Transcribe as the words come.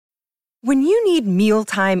When you need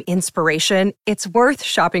mealtime inspiration, it's worth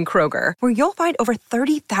shopping Kroger, where you'll find over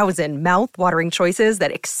 30,000 mouth-watering choices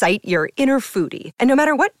that excite your inner foodie. And no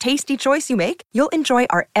matter what tasty choice you make, you'll enjoy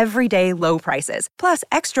our everyday low prices, plus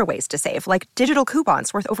extra ways to save, like digital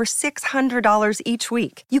coupons worth over $600 each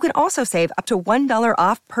week. You can also save up to $1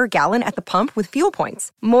 off per gallon at the pump with fuel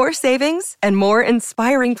points. More savings and more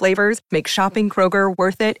inspiring flavors make shopping Kroger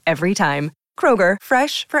worth it every time. Kroger,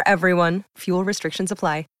 fresh for everyone. Fuel restrictions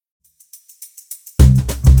apply.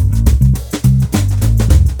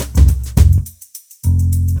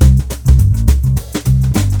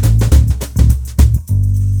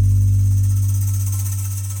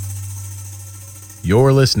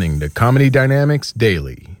 You're listening to Comedy Dynamics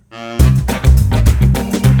Daily.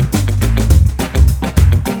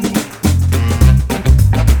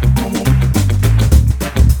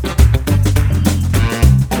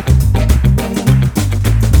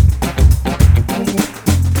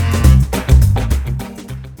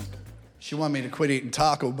 She wanted me to quit eating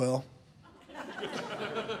Taco Bell.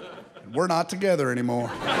 We're not together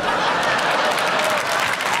anymore.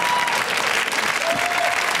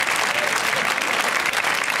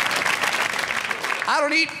 I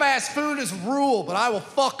don't eat fast food as a rule, but I will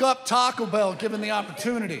fuck up Taco Bell given the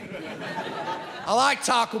opportunity. I like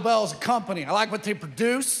Taco Bell as a company. I like what they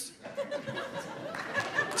produce.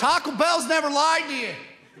 Taco Bell's never lied to you.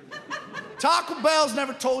 Taco Bell's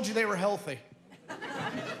never told you they were healthy.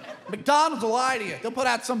 McDonald's will lie to you. They'll put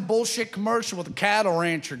out some bullshit commercial with a cattle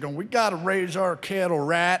rancher going, we gotta raise our cattle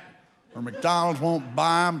right, or McDonald's won't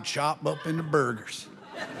buy them and chop them up into burgers.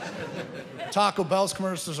 Taco Bell's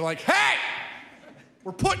commercials are like, hey!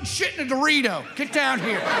 We're putting shit in a Dorito. Get down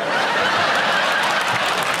here.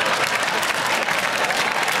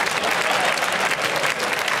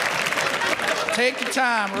 Take your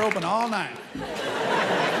time. We're open all night.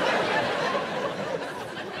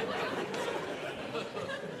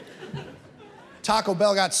 Taco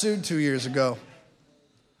Bell got sued 2 years ago.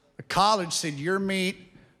 The college said your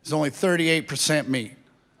meat is only 38% meat.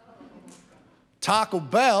 Taco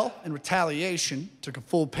Bell, in retaliation, took a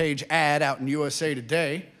full-page ad out in USA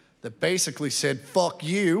Today that basically said, fuck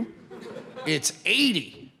you, it's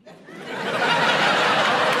 80.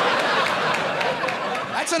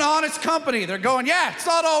 That's an honest company. They're going, yeah, it's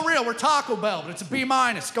not all real. We're Taco Bell, but it's a B-.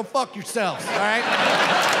 Go fuck yourselves, all right?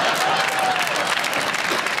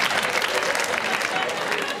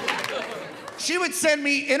 She would send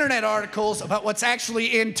me internet articles about what's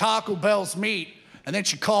actually in Taco Bell's meat, and then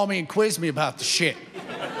she'd call me and quiz me about the shit.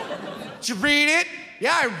 Did you read it?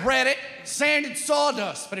 Yeah, I read it. Sand and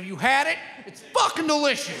sawdust. But if you had it, it's fucking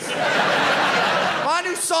delicious. If I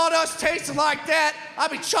knew sawdust tasted like that,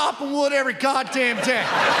 I'd be chopping wood every goddamn day.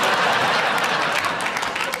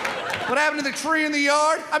 What happened to the tree in the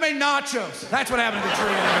yard? I made nachos. That's what happened to the tree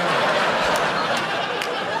in the yard.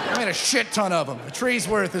 I made a shit ton of them. A tree's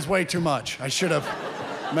worth is way too much. I should have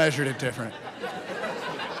measured it different.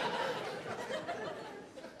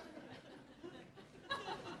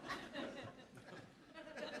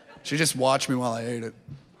 She just watched me while I ate it.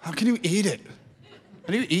 How can you eat it?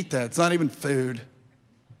 How do you eat that? It's not even food.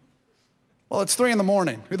 Well, it's 3 a.m.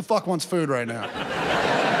 Who the fuck wants food right now?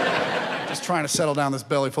 Just trying to settle down this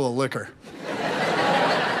belly full of liquor.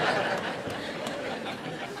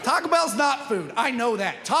 Taco Bell's not food. I know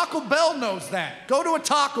that. Taco Bell knows that. Go to a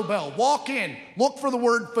Taco Bell, walk in, look for the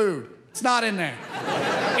word food. It's not in there.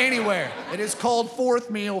 Anywhere. It is called fourth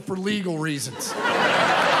meal for legal reasons.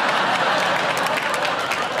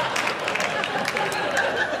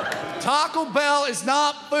 Taco Bell is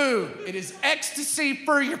not food. It is ecstasy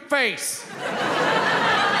for your face.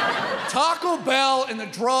 Taco Bell and the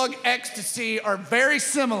drug ecstasy are very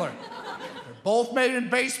similar. They're both made in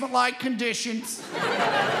basement-like conditions.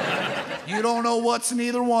 You don't know what's in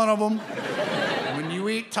either one of them. When you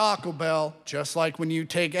eat Taco Bell, just like when you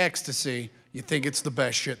take ecstasy, you think it's the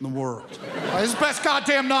best shit in the world. This is the best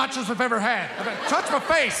goddamn nachos I've ever had. Touch my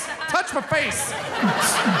face. Touch my face.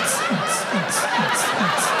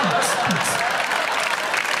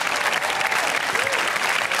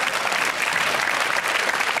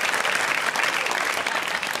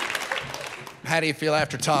 How do you feel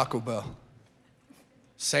after Taco Bell?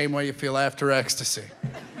 Same way you feel after ecstasy.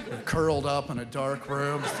 You're curled up in a dark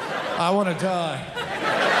room. I want to die.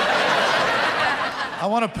 I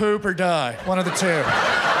want to poop or die. One of the two.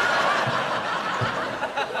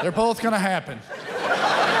 They're both gonna happen.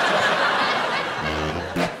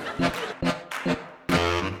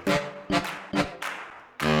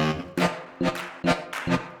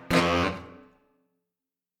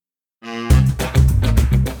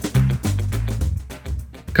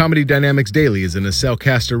 Comedy Dynamics Daily is an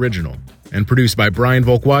Acelcast original. and produced by Brian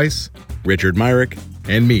Volkweiss, Richard Myrick,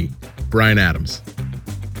 and me, Brian Adams.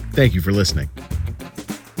 Thank you for listening.